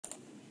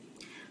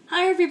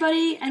Hi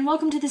everybody, and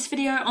welcome to this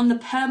video on the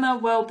PERMA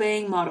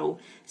Wellbeing model.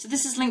 So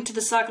this is linked to the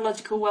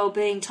psychological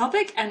wellbeing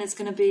topic and it's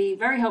going to be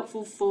very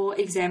helpful for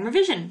exam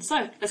revision.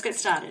 So let's get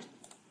started.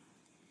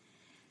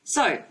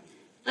 So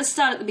let's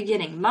start at the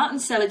beginning. Martin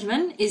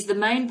Seligman is the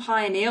main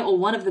pioneer, or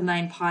one of the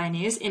main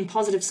pioneers, in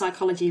positive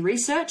psychology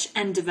research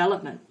and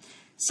development.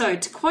 So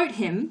to quote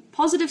him,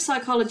 positive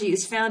psychology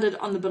is founded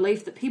on the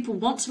belief that people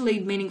want to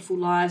lead meaningful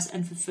lives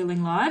and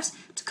fulfilling lives,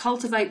 to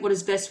cultivate what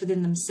is best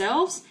within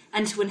themselves,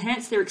 and to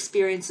enhance their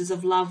experiences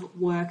of love,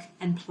 work,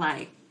 and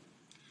play.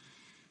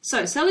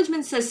 So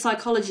Seligman says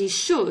psychology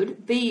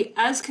should be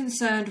as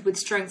concerned with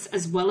strengths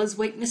as well as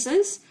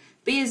weaknesses,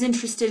 be as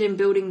interested in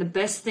building the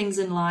best things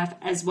in life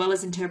as well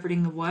as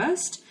interpreting the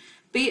worst,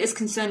 be as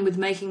concerned with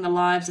making the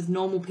lives of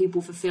normal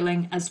people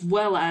fulfilling as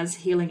well as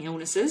healing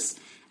illnesses,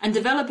 and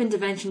develop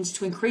interventions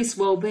to increase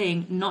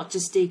well-being, not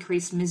just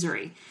decrease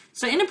misery.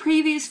 So in a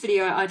previous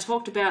video, I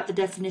talked about the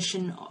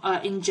definition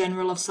in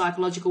general of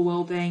psychological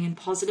well-being and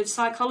positive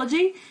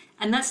psychology,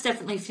 and that's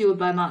definitely fueled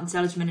by Martin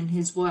Seligman and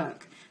his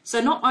work. So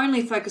not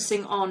only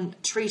focusing on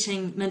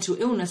treating mental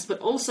illness, but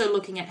also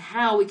looking at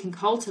how we can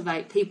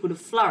cultivate people to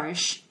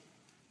flourish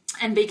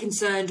and be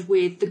concerned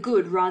with the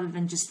good rather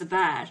than just the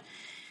bad.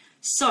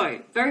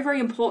 So, very, very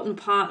important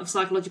part of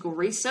psychological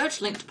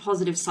research linked to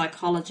positive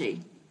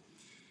psychology.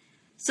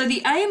 So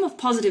the aim of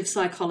positive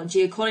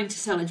psychology, according to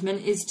Seligman,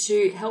 is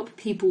to help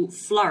people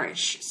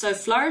flourish. So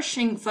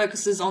flourishing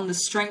focuses on the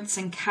strengths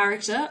and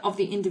character of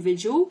the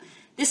individual.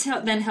 This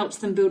then helps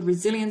them build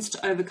resilience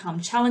to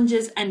overcome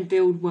challenges and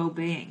build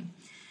well-being.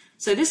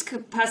 So this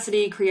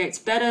capacity creates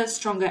better,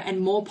 stronger, and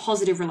more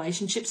positive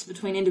relationships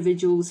between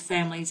individuals,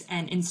 families,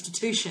 and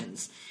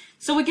institutions.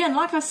 So again,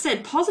 like I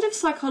said, positive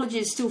psychology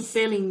is still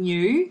fairly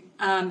new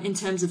in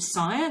terms of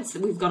science.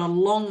 We've got a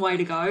long way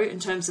to go in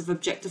terms of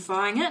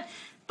objectifying it.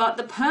 But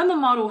the PERMA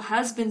model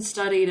has been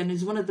studied and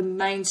is one of the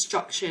main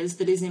structures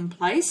that is in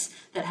place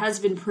that has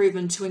been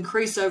proven to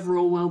increase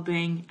overall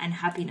well-being and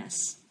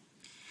happiness.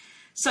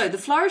 So the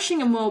flourishing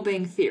and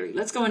well-being theory,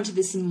 let's go into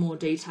this in more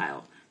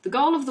detail. The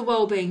goal of the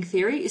well-being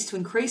theory is to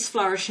increase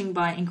flourishing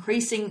by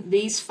increasing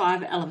these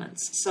 5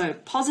 elements. So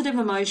positive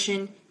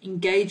emotion,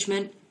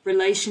 engagement,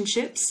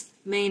 relationships,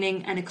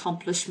 meaning, and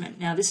accomplishment.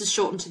 Now this is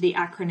shortened to the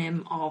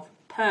acronym of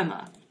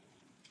PERMA.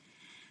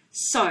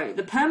 So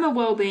the PERMA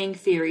well-being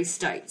theory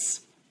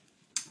states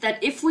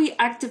that if we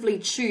actively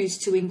choose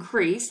to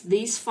increase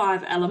these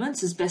 5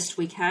 elements as best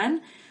we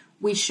can,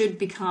 we should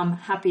become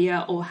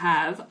happier or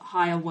have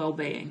higher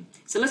well-being.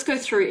 So let's go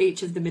through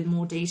each of them in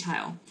more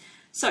detail.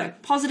 So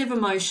positive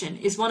emotion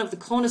is one of the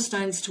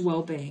cornerstones to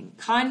well-being.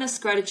 Kindness,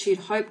 gratitude,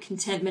 hope,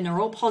 contentment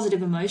are all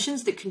positive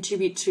emotions that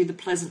contribute to the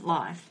pleasant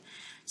life.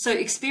 So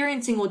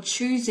experiencing or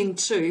choosing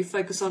to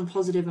focus on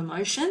positive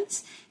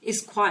emotions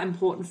is quite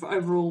important for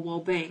overall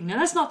well-being. Now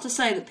that's not to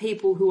say that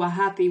people who are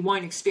happy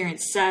won't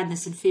experience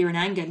sadness and fear and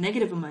anger,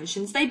 negative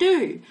emotions. They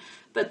do.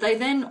 But they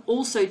then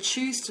also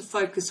choose to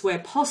focus where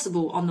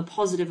possible on the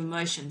positive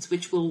emotions,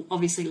 which will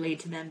obviously lead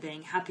to them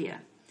being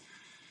happier.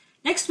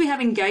 Next we have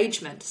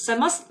engagement. So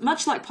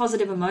much like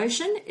positive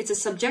emotion, it's a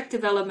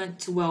subjective element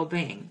to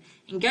well-being.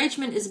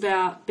 Engagement is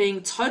about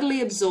being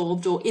totally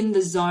absorbed or in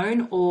the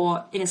zone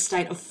or in a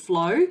state of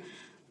flow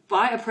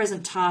by a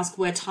present task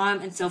where time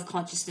and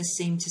self-consciousness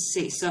seem to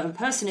cease. So a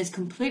person is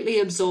completely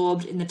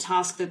absorbed in the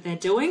task that they're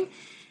doing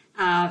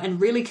and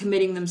really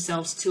committing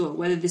themselves to it,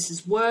 whether this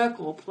is work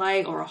or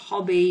play or a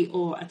hobby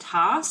or a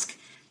task.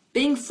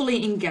 Being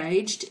fully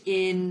engaged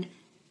in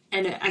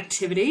an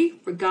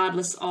activity,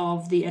 regardless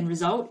of the end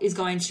result, is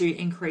going to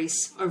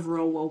increase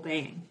overall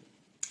well-being.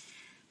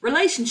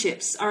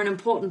 Relationships are an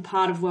important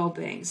part of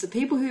well-being. So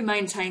people who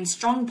maintain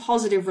strong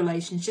positive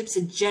relationships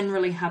are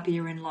generally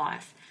happier in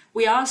life.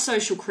 We are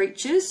social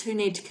creatures who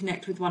need to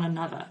connect with one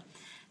another.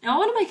 Now I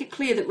want to make it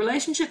clear that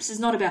relationships is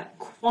not about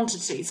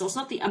quantity. So it's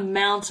not the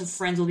amount of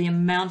friends or the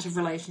amount of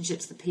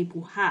relationships that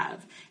people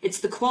have. It's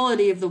the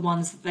quality of the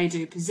ones that they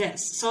do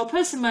possess. So a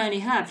person may only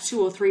have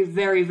 2 or 3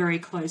 very, very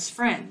close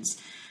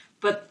friends.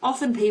 But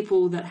often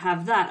people that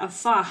have that are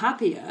far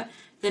happier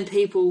than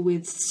people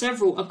with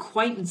several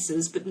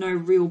acquaintances but no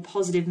real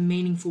positive,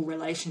 meaningful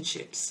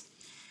relationships.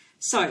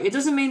 So it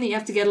doesn't mean that you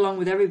have to get along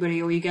with everybody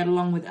or you get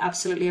along with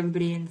absolutely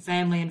everybody in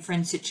family and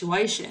friend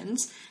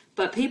situations,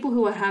 but people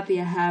who are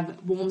happier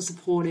have warm,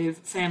 supportive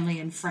family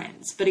and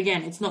friends. But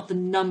again, it's not the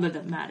number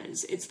that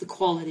matters, it's the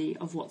quality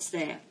of what's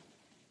there.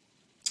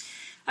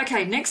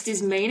 Okay, next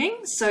is meaning.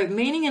 So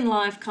meaning in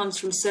life comes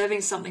from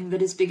serving something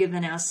that is bigger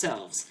than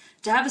ourselves.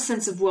 To have a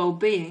sense of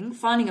well-being,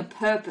 finding a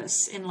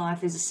purpose in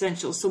life is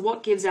essential. So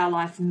what gives our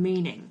life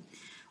meaning?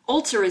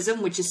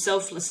 Altruism, which is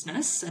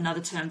selflessness,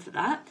 another term for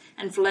that,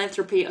 and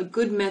philanthropy are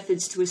good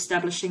methods to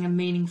establishing a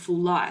meaningful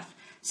life.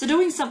 So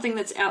doing something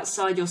that's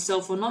outside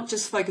yourself or not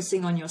just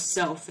focusing on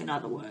yourself, in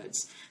other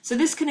words. So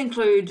this can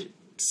include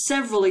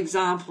several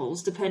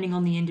examples depending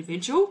on the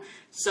individual.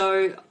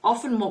 So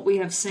often what we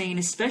have seen,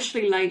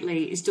 especially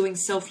lately, is doing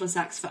selfless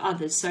acts for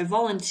others. So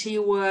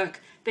volunteer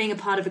work, being a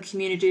part of a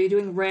community,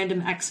 doing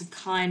random acts of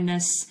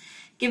kindness,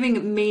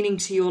 giving meaning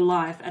to your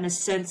life and a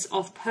sense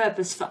of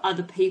purpose for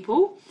other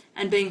people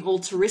and being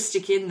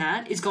altruistic in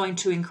that is going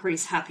to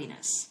increase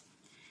happiness.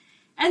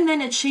 And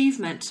then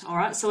achievement, all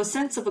right? So a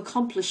sense of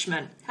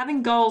accomplishment.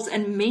 Having goals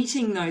and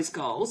meeting those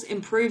goals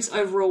improves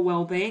overall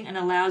well-being and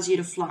allows you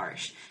to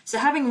flourish. So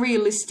having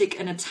realistic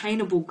and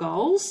attainable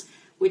goals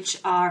which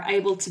are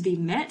able to be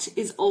met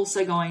is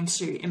also going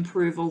to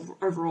improve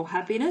overall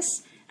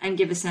happiness and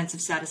give a sense of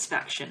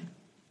satisfaction.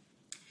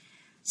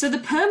 So the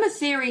PERMA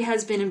theory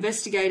has been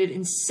investigated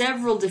in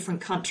several different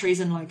countries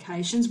and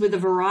locations with a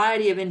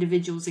variety of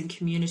individuals and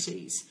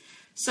communities.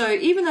 So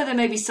even though there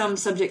may be some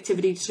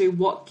subjectivity to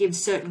what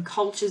gives certain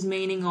cultures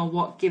meaning or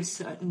what gives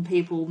certain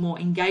people more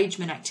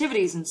engagement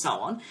activities and so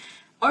on,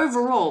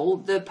 overall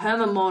the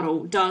PERMA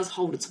model does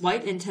hold its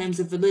weight in terms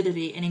of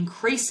validity in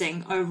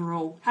increasing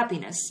overall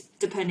happiness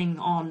depending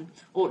on,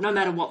 or no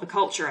matter what the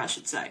culture, I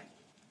should say.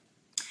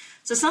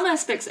 So some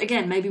aspects,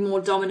 again, may be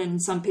more dominant in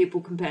some people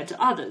compared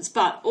to others,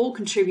 but all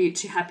contribute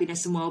to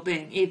happiness and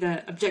well-being,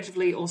 either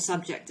objectively or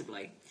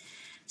subjectively.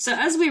 So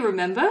as we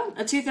remember,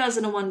 a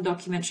 2001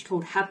 documentary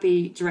called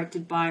Happy,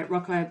 directed by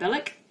Rocco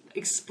Bellick,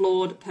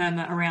 explored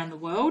PERMA around the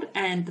world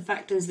and the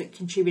factors that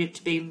contributed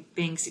to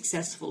being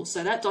successful.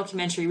 So that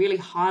documentary really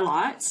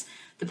highlights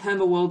the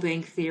PERMA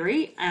well-being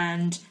theory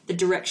and the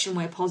direction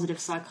where positive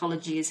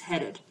psychology is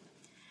headed.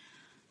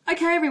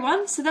 Okay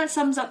everyone, so that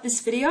sums up this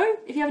video.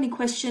 If you have any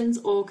questions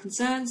or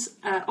concerns,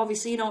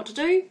 obviously you know what to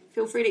do.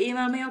 Feel free to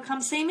email me or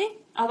come see me.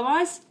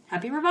 Otherwise,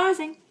 happy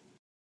revising.